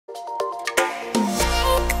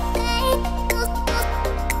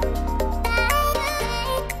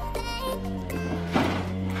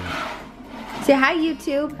Say hi,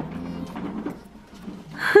 YouTube.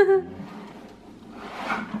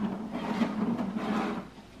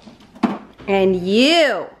 And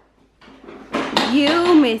you,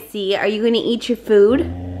 Missy, are you gonna eat your food?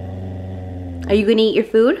 Are you gonna eat your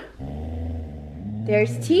food?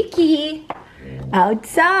 There's Tiki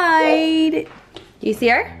outside. Do you see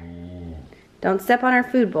her? Don't step on our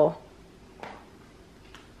food bowl.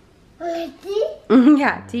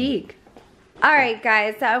 Yeah, Tiki. All right,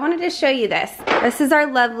 guys, so I wanted to show you this. This is our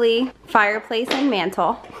lovely fireplace and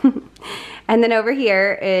mantle. And then over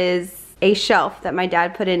here is a shelf that my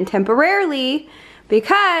dad put in temporarily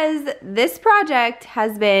because this project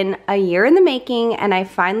has been a year in the making, and I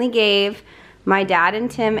finally gave my dad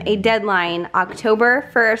and Tim a deadline.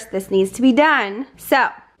 October 1st, this needs to be done. So,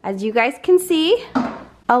 as you guys can see,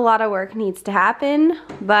 a lot of work needs to happen,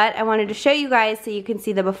 but I wanted to show you guys so you can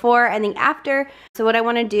see the before and the after. So what I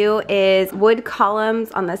want to do is wood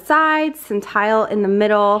columns on the sides, some tile in the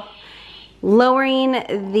middle, lowering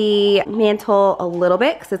the mantle a little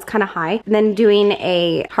bit because it's kind of high, and then doing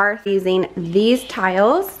a hearth using these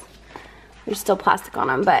tiles. There's still plastic on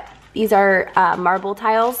them, but these are marble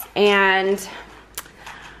tiles, and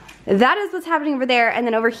that is what's happening over there. And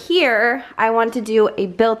then over here, I want to do a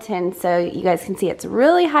built-in so you guys can see it's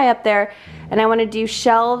really high up there. And I want to do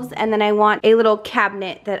shelves, and then I want a little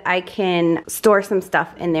cabinet that I can store some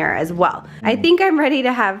stuff in there as well. I think I'm ready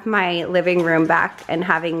to have my living room back and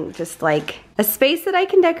having just like a space that I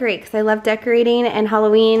can decorate because I love decorating, and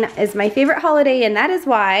Halloween is my favorite holiday, and that is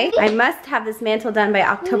why I must have this mantle done by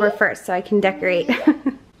October 1st so I can decorate.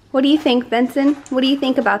 What do you think, Benson? What do you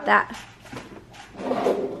think about that?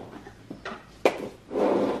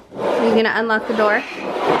 Are you gonna unlock the door?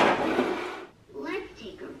 Let's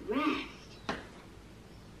take a rest.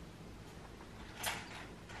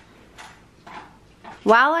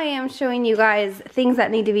 While I am showing you guys things that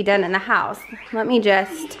need to be done in the house, let me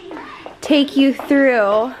just take you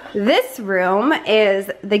through. This room is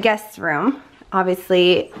the guest room.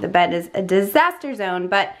 Obviously, the bed is a disaster zone,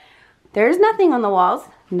 but there's nothing on the walls.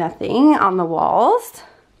 Nothing on the walls.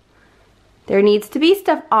 There needs to be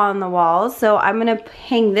stuff on the walls, so I'm gonna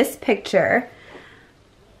hang this picture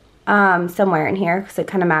somewhere in here because it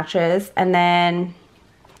kind of matches. And then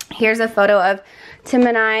here's a photo of Tim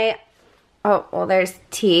and I. Oh, well, there's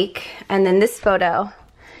Teak. And then this photo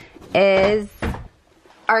is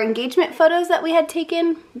our engagement photos that we had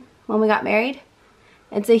taken when we got married.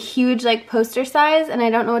 It's a huge like poster size, and I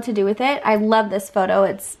don't know what to do with it. I love this photo.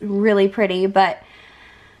 It's really pretty, but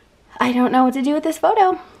I don't know what to do with this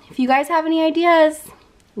photo. If you guys have any ideas,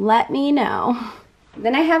 let me know.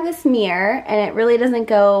 Then I have this mirror, and it really doesn't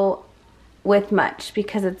go with much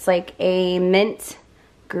because it's like a mint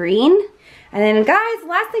green. And then guys,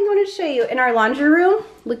 last thing I want to show you in our laundry room,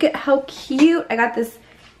 look at how cute. I got this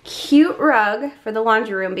cute rug for the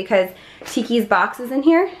laundry room because Tiki's box is in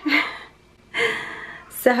here.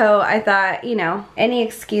 So I thought, you know, any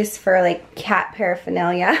excuse for like cat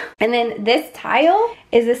paraphernalia. And then this tile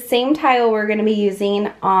is the same tile we're gonna be using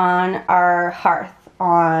on our hearth,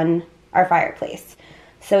 on our fireplace.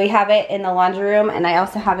 So we have it in the laundry room, and I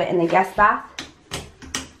also have it in the guest bath.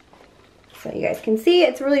 So you guys can see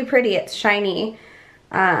it's really pretty, it's shiny.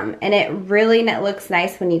 And it looks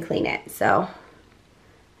nice when you clean it. So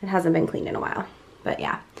it hasn't been cleaned in a while, but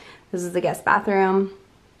yeah, this is the guest bathroom.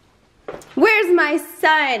 Where's my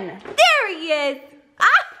son? There he is!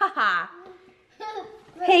 Ah!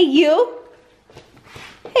 Hey you.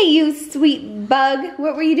 Hey you sweet bug.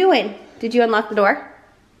 What were you doing? Did you unlock the door?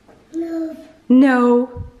 No.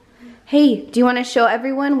 No. Hey, do you want to show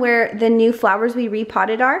everyone where the new flowers we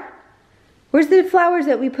repotted are? Where's the flowers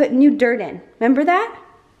that we put new dirt in? Remember that?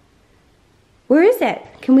 Where is it?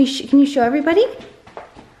 Can you show everybody?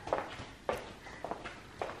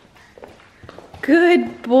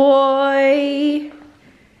 Good boy.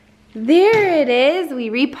 There it is. We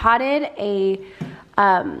repotted a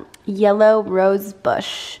yellow rose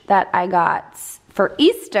bush that I got for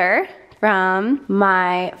Easter from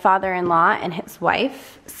my father-in-law and his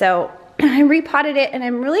wife. So I repotted it, and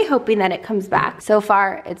I'm really hoping that it comes back. So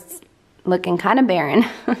far, it's looking kind of barren.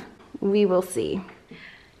 We will see.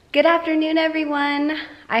 Good afternoon, everyone.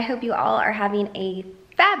 I hope you all are having a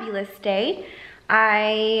fabulous day.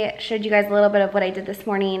 I showed you guys a little bit of what I did this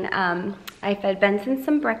morning. I fed Benson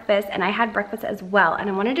some breakfast, and I had breakfast as well, and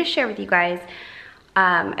I wanted to share with you guys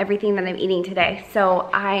everything that I'm eating today. So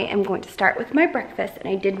I am going to start with my breakfast, and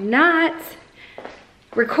I did not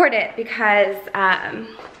record it because I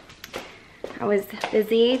was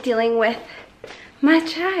busy dealing with my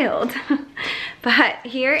child. But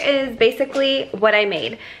here is basically what I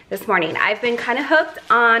made this morning. I've been kind of hooked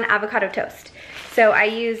on avocado toast. So I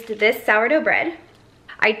used this sourdough bread.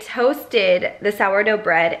 I toasted the sourdough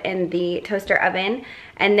bread in the toaster oven,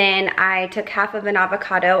 and then I took half of an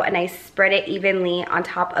avocado and I spread it evenly on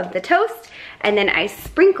top of the toast, and then I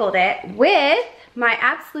sprinkled it with my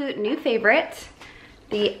absolute new favorite,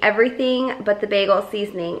 the everything but the bagel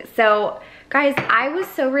seasoning. So guys, I was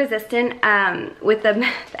so resistant with the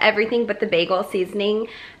everything but the bagel seasoning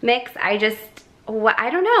mix. I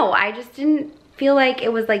don't know, I just didn't feel like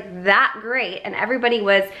it was like that great, and everybody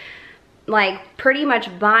was like pretty much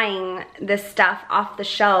buying this stuff off the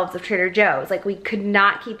shelves of Trader Joe's. Like we could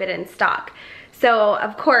not keep it in stock. So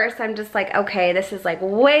of course I'm just like, okay, this is like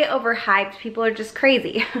way overhyped. People are just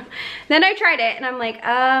crazy. Then I tried it and I'm like,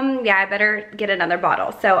 yeah, I better get another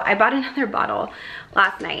bottle. So I bought another bottle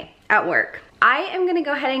last night at work. I am gonna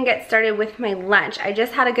go ahead and get started with my lunch. I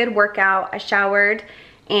just had a good workout. I showered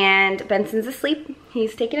and Benson's asleep.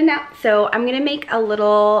 He's taking a nap. So I'm gonna make a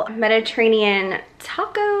little Mediterranean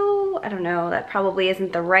taco. I don't know, that probably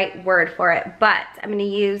isn't the right word for it, but I'm gonna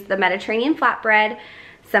use the Mediterranean flatbread,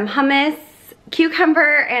 some hummus,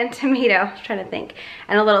 cucumber, and tomato. I was trying to think,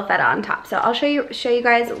 and a little feta on top. So I'll show you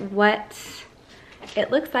guys what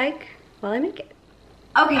it looks like while I make it.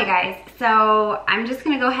 Okay guys, so I'm just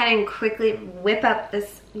gonna go ahead and quickly whip up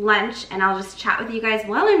this lunch and I'll just chat with you guys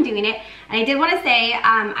while I'm doing it. And I did want to say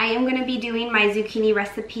I am gonna be doing my zucchini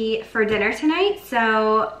recipe for dinner tonight,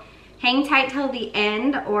 so hang tight till the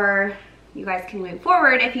end, or you guys can move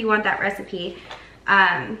forward if you want that recipe.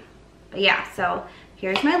 But yeah, so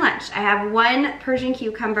here's my lunch. I have one Persian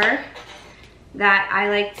cucumber that I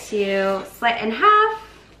like to slit in half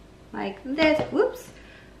like this, whoops,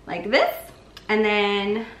 like this. And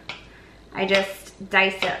then I just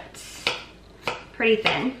dice it pretty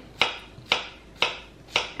thin.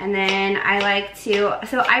 And then I like to,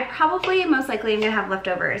 so I probably most likely am gonna have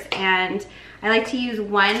leftovers, and I like to use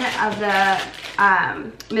one of the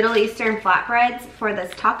Middle Eastern flatbreads for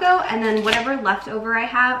this taco, and then whatever leftover I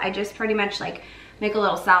have, I just pretty much like make a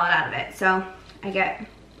little salad out of it. So I get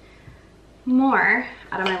more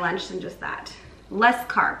out of my lunch than just that. Less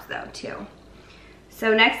carbs though too.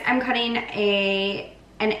 So next I'm cutting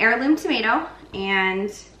an heirloom tomato,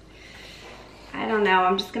 and I don't know,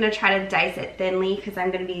 I'm just gonna try to dice it thinly because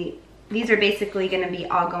these are basically gonna be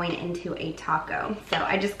all going into a taco. So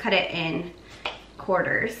I just cut it in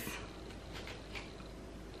quarters.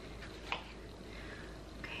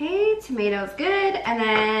 Okay, tomato's good, and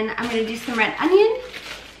then I'm gonna do some red onion.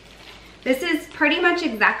 This is pretty much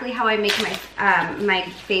exactly how I make my, my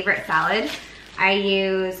favorite salad. I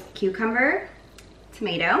use cucumber,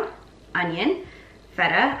 tomato, onion,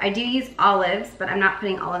 feta. I do use olives, but I'm not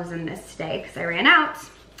putting olives in this today because I ran out.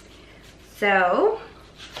 So,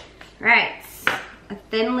 right, a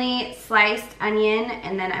thinly sliced onion,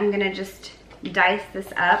 and then I'm gonna just dice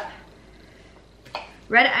this up.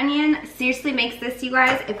 Red onion seriously makes this, you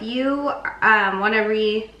guys. If you want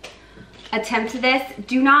to attempt this,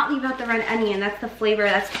 do not leave out the red onion. That's the flavor.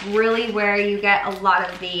 That's really where you get a lot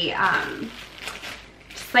of the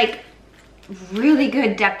just like really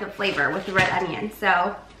good depth of flavor with the red onion.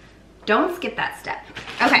 So don't skip that step.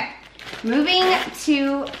 Okay, moving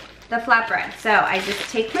to the flatbread. So I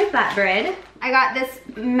just take my flatbread. I got this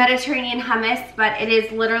Mediterranean hummus, but it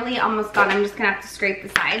is literally almost gone. I'm just gonna have to scrape the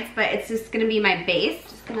sides, but it's just gonna be my base.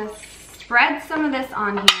 Just gonna spread some of this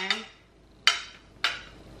on here.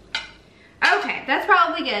 Okay, that's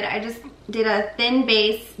probably good. I just did a thin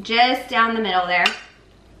base just down the middle there.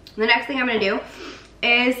 The next thing I'm gonna do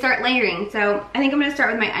is start layering. So I think I'm gonna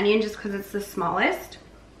start with my onion just because it's the smallest.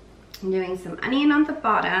 I'm doing some onion on the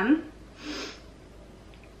bottom,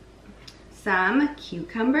 some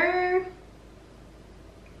cucumber,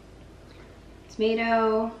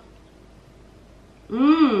 tomato.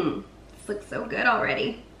 This looks so good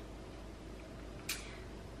already.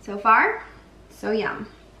 So far, so yum.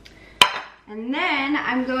 And then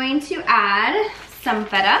I'm going to add some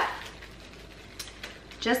feta,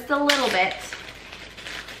 just a little bit.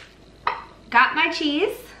 Got my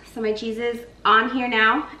cheese, so my cheese is on here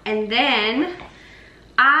now. And then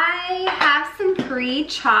I have some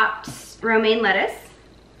pre-chopped romaine lettuce.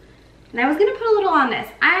 And I was gonna put a little on this.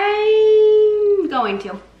 I'm going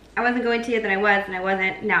to. I wasn't going to, then I was, and I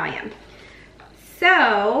wasn't, now I am.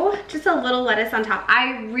 So, just a little lettuce on top.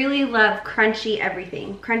 I really love crunchy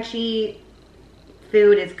everything. Crunchy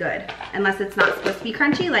food is good, unless it's not supposed to be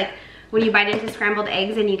crunchy. Like when you bite into scrambled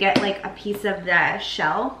eggs and you get like a piece of the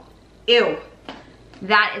shell. Ew,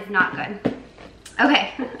 that is not good.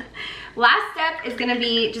 Okay, last step is gonna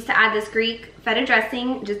be just to add this Greek feta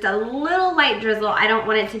dressing, just a little light drizzle. I don't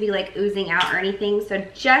want it to be like oozing out or anything, so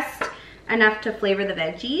just enough to flavor the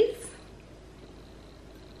veggies.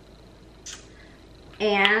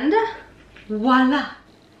 And voila.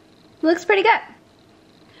 Looks pretty good.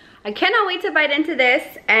 I cannot wait to bite into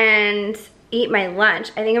this and eat my lunch.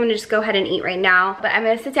 I think I'm gonna just go ahead and eat right now, but I'm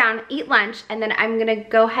gonna sit down, eat lunch, and then I'm gonna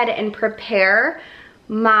go ahead and prepare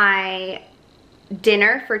my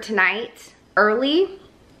dinner for tonight early.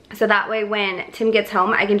 So that way when Tim gets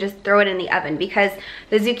home, I can just throw it in the oven, because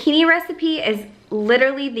the zucchini recipe is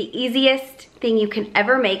literally the easiest thing you can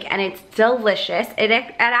ever make, and it's delicious. It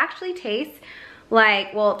actually tastes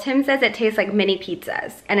like, well, Tim says it tastes like mini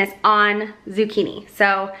pizzas, and it's on zucchini.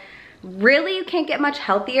 So really you can't get much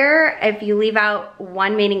healthier if you leave out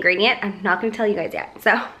one main ingredient. I'm not gonna tell you guys yet.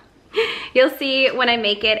 So you'll see when I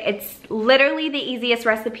make it. It's literally the easiest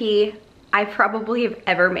recipe I probably have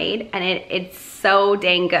ever made, and it's so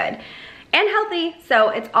dang good and healthy, so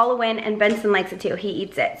it's all a win, and Benson likes it too. He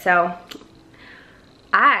eats it, so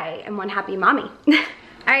I am one happy mommy.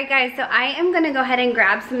 Alright guys, so I am gonna go ahead and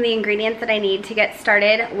grab some of the ingredients that I need to get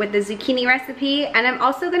started with the zucchini recipe, and I'm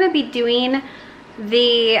also gonna be doing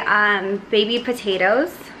the baby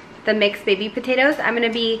potatoes, the mixed baby potatoes. I'm gonna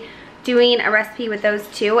be doing a recipe with those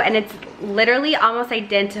too, and it's literally almost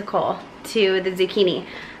identical to the zucchini.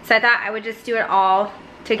 So I thought I would just do it all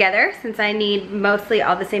together, since I need mostly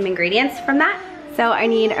all the same ingredients from that. So I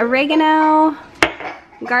need oregano,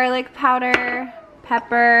 garlic powder,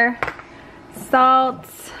 pepper, salt.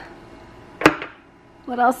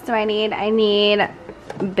 What else do I need? I need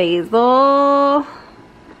basil.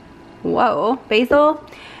 Whoa, basil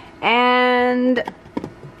and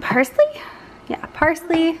parsley? Yeah,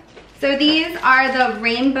 parsley. So these are the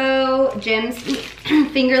Rainbow Gems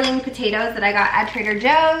fingerling potatoes that I got at Trader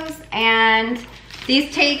Joe's, and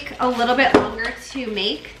these take a little bit longer to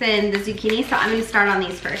make than the zucchini, so I'm gonna start on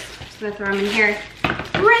these first. I'm just gonna throw them in here,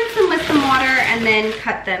 rinse them with some water, and then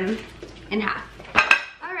cut them in half.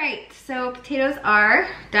 All right, so potatoes are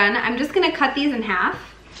done. I'm just gonna cut these in half.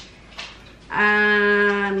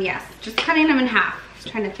 Yes, just cutting them in half. I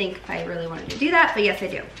was trying to think if I really wanted to do that, but yes I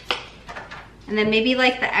do. And then maybe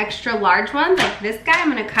like the extra large ones, like this guy, I'm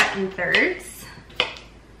gonna cut in thirds.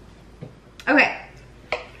 Okay,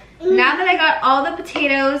 now that I got all the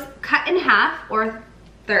potatoes cut in half or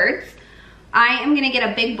thirds, I am gonna get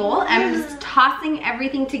a big bowl and I'm just tossing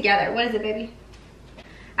everything together. What is it, baby?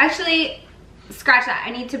 Actually, scratch that,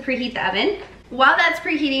 I need to preheat the oven. While that's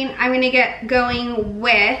preheating, I'm gonna get going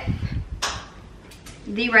with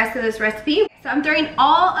the rest of this recipe. So I'm throwing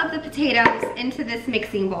all of the potatoes into this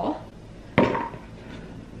mixing bowl.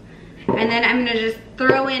 And then I'm gonna just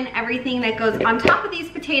throw in everything that goes on top of these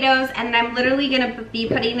potatoes, and I'm literally gonna be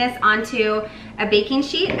putting this onto a baking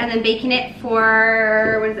sheet and then baking it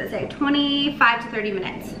for, what does it say, 25 to 30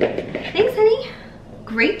 minutes. Thanks, honey.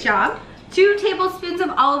 Great job. 2 tablespoons of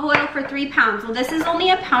olive oil for 3 pounds. Well, this is only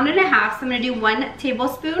 1.5 pounds, so I'm gonna do 1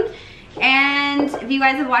 tablespoon. And if you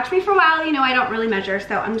guys have watched me for a while, you know I don't really measure,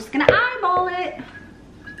 so I'm just gonna eyeball it.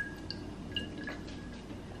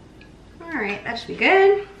 All right, that should be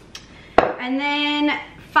good. And then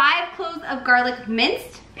 5 cloves of garlic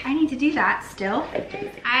minced. I need to do that still.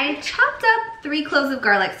 I chopped up 3 cloves of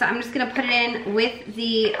garlic, so I'm just gonna put it in with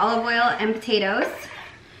the olive oil and potatoes.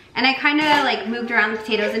 And I kind of like moved around the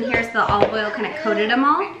potatoes in here so the olive oil kind of coated them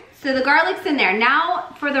all. So the garlic's in there.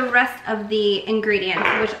 Now for the rest of the ingredients,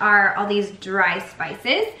 which are all these dry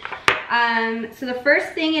spices. So the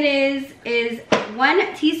first thing it is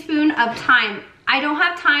 1 teaspoon of thyme. I don't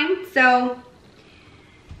have thyme, so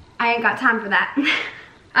I ain't got time for that.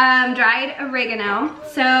 Dried oregano.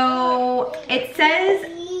 So it says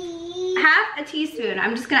 1/2 teaspoon.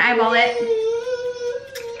 I'm just gonna eyeball it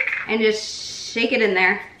and just shake it in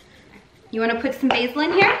there. You wanna put some basil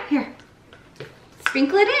in here? Here,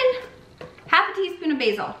 sprinkle it in. 1/2 teaspoon of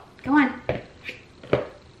basil, go on.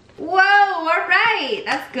 Whoa, all right,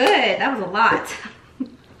 that's good. That was a lot.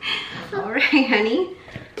 All right, honey.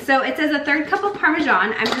 So it says 1/3 cup of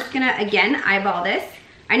Parmesan. I'm just gonna, again, eyeball this.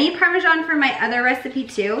 I need Parmesan for my other recipe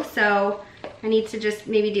too, so I need to just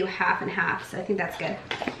maybe do 1/2 and 1/2, so I think that's good.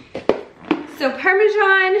 So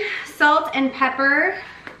Parmesan, salt, and pepper.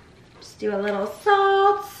 Just do a little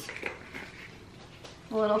salt,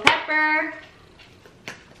 a little pepper.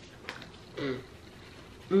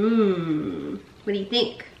 What do you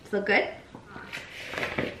think? Does it look good?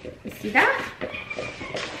 You see that?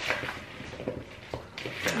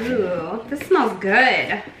 Ooh, this smells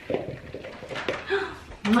good.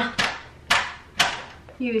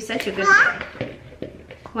 You're such a good boy.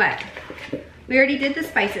 What? We already did the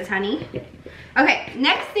spices, honey. Okay,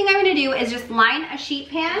 next thing I'm gonna do is just line a sheet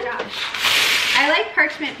pan. I like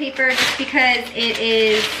parchment paper just because it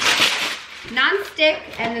is non-stick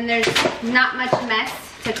and then there's not much mess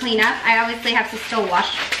to clean up. I obviously have to still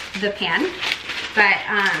wash the pan. but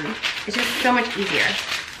it's just so much easier.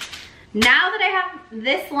 Now that I have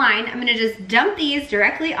this line, I'm gonna just dump these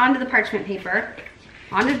directly onto the parchment paper,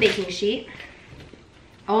 onto the baking sheet.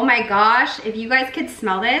 Oh my gosh, if you guys could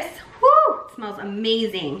smell this, whoo, it smells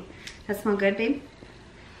amazing. Does that smell good, babe?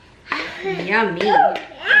 Yummy.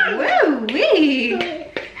 Woo-wee.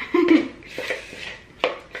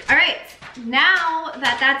 All right, now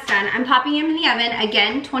that that's done, I'm popping them in the oven,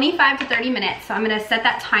 again, 25 to 30 minutes. So I'm gonna set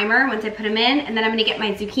that timer once I put them in, and then I'm gonna get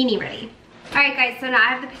my zucchini ready. All right guys, so now I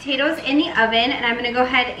have the potatoes in the oven, and I'm gonna go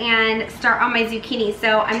ahead and start on my zucchini.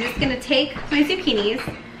 So I'm just gonna take my zucchinis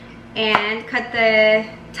and cut the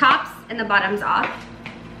tops and the bottoms off.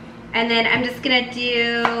 And then I'm just gonna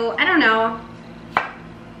do, I don't know,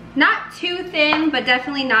 not too thin, but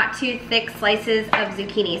definitely not too thick slices of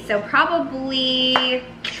zucchini. So probably,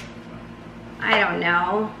 I don't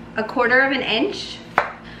know, 1/4 of an inch.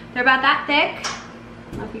 They're about that thick.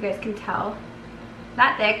 I don't know if you guys can tell.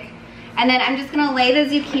 That thick. And then I'm just gonna lay the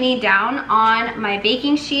zucchini down on my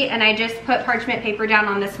baking sheet, and I just put parchment paper down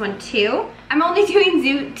on this one too. I'm only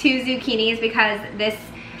doing 2 zucchinis because this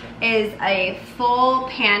is a full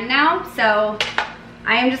pan now. So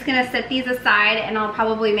I am just gonna set these aside, and I'll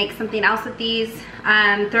probably make something else with these,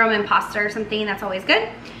 throw them in pasta or something, that's always good.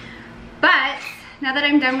 But now that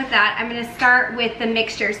I'm done with that, I'm gonna start with the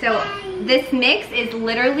mixture. So this mix is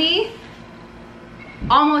literally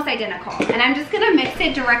almost identical, and I'm just gonna mix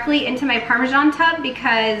it directly into my Parmesan tub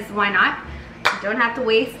because why not? You don't have to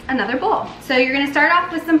waste another bowl. So you're gonna start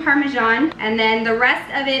off with some Parmesan, and then the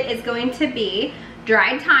rest of it is going to be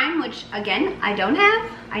dried thyme, which again, I don't have.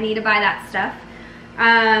 I need to buy that stuff.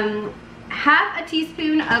 1/2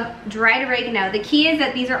 teaspoon of dried oregano. The key is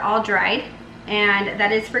that these are all dried, and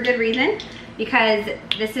that is for good reason, because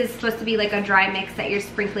this is supposed to be like a dry mix that you're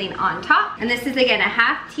sprinkling on top. And this is again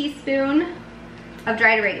 1/2 teaspoon of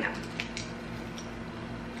dried oregano.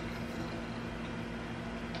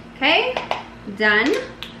 Okay, done.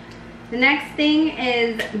 The next thing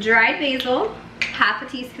is dried basil, 1/2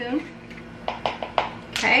 teaspoon.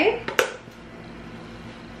 Okay.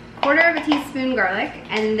 1/4 teaspoon garlic,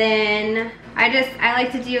 and then I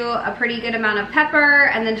like to do a pretty good amount of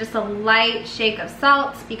pepper, and then just a light shake of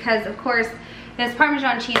salt, because of course this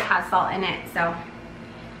Parmesan cheese has salt in it, so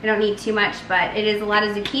I don't need too much, but it is a lot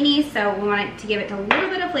of zucchini, so we want it to give it a little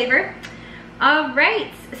bit of flavor. All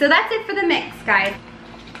right, so that's it for the mix, guys.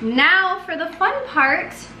 Now for the fun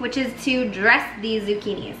part, which is to dress these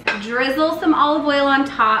zucchinis. Drizzle some olive oil on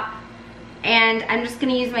top, and I'm just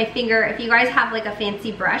gonna use my finger. If you guys have like a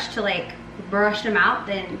fancy brush to like brush them out,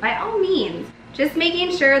 then by all means. Just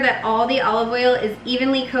making sure that all the olive oil is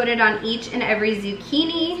evenly coated on each and every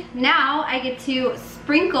zucchini. Now I get to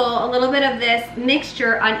sprinkle a little bit of this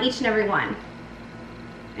mixture on each and every one.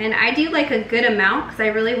 And I do like a good amount because I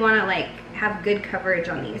really wanna like have good coverage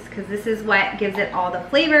on these, because this is what gives it all the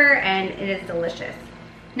flavor, and it is delicious.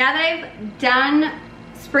 Now that I've done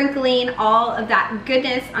sprinkling all of that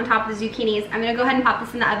goodness on top of the zucchinis, I'm gonna go ahead and pop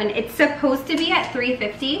this in the oven. It's supposed to be at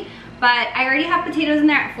 350, but I already have potatoes in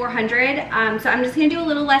there at 400, so I'm just gonna do a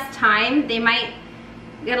little less time. They might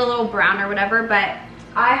get a little brown or whatever, but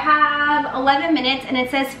I have 11 minutes, and it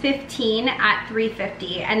says 15 at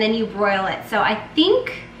 350, and then you broil it. So I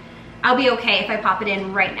think I'll be okay if I pop it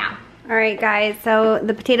in right now. All right, guys, so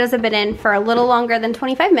the potatoes have been in for a little longer than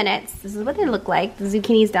 25 minutes. This is what they look like. The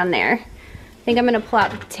zucchini's down there. I think I'm gonna pull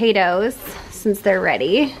out the potatoes since they're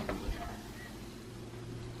ready.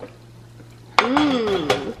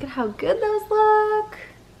 Look at how good those look.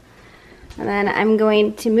 And then I'm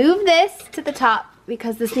going to move this to the top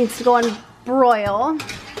because this needs to go on broil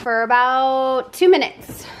for about 2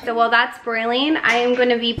 minutes. So while that's broiling, I am going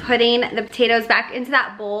to be putting the potatoes back into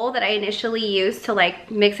that bowl that I initially used to like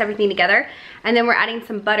mix everything together. And then we're adding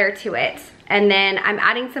some butter to it. And then I'm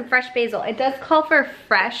adding some fresh basil. It does call for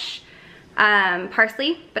fresh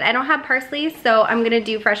parsley, but I don't have parsley, so I'm gonna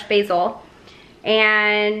do fresh basil.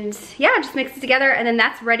 And yeah, just mix it together, and then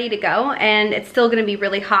that's ready to go. And it's still gonna be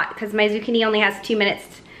really hot because my zucchini only has 2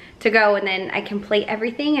 minutes to go, and then I can plate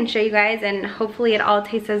everything and show you guys, and hopefully it all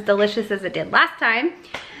tastes as delicious as it did last time.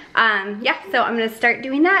 Yeah, so I'm gonna start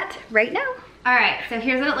doing that right now. All right, so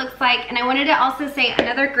here's what it looks like. And I wanted to also say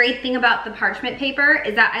another great thing about the parchment paper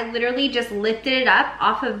is that I literally just lifted it up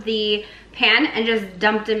off of the pan and just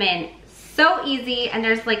dumped them in. So easy, and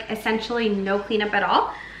there's like essentially no cleanup at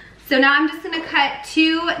all. So now I'm just gonna cut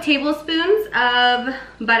 2 tablespoons of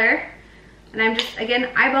butter, and I'm just, again,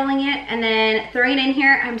 eyeballing it and then throwing it in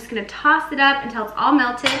here. I'm just gonna toss it up until it's all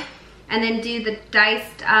melted, and then do the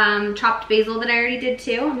diced chopped basil that I already did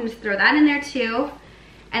too. I'm gonna just throw that in there too.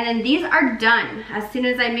 And then these are done. As soon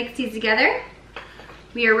as I mix these together,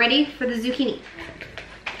 we are ready for the zucchini.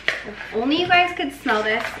 If only you guys could smell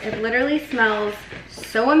this. It literally smells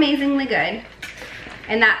so amazingly good.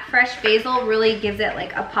 And that fresh basil really gives it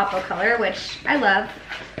like a pop of color, which I love.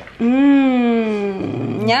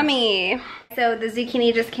 Mmm, yummy. So the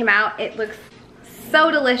zucchini just came out. It looks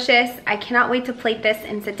so delicious. I cannot wait to plate this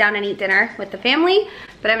and sit down and eat dinner with the family.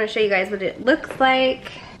 But I'm gonna show you guys what it looks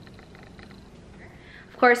like.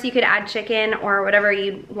 Of course, you could add chicken or whatever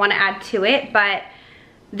you wanna add to it, but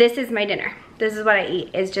this is my dinner. This is what I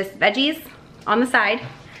eat, is just veggies on the side.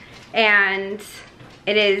 And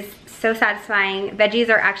it is so satisfying. Veggies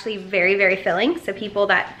are actually very, very filling. So people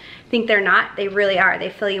that think they're not, they really are. They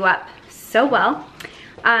fill you up so well.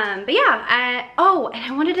 But yeah, oh,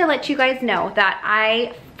 and I wanted to let you guys know that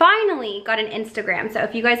I finally got an Instagram. So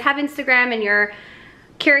if you guys have Instagram and you're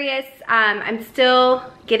curious, I'm still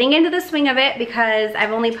getting into the swing of it because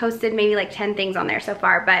I've only posted maybe like 10 things on there so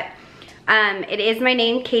far. But it is my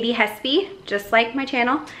name, Katie Hespe, just like my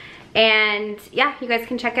channel. And yeah, you guys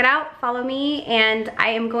can check it out, follow me, and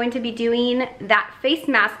I am going to be doing that face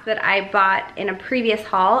mask that I bought in a previous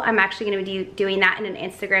haul. I'm actually gonna be doing that in an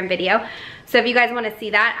Instagram video. So if you guys wanna see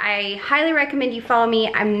that, I highly recommend you follow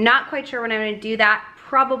me. I'm not quite sure when I'm gonna do that,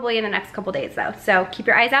 probably in the next couple days though. So keep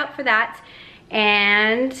your eyes out for that.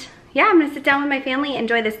 And yeah, I'm gonna sit down with my family,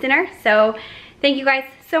 enjoy this dinner. So thank you guys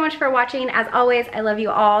so much for watching. As always, I love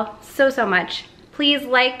you all so, so much. Please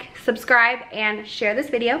like, subscribe, and share this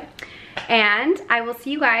video. And I will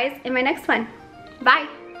see you guys in my next one. Bye.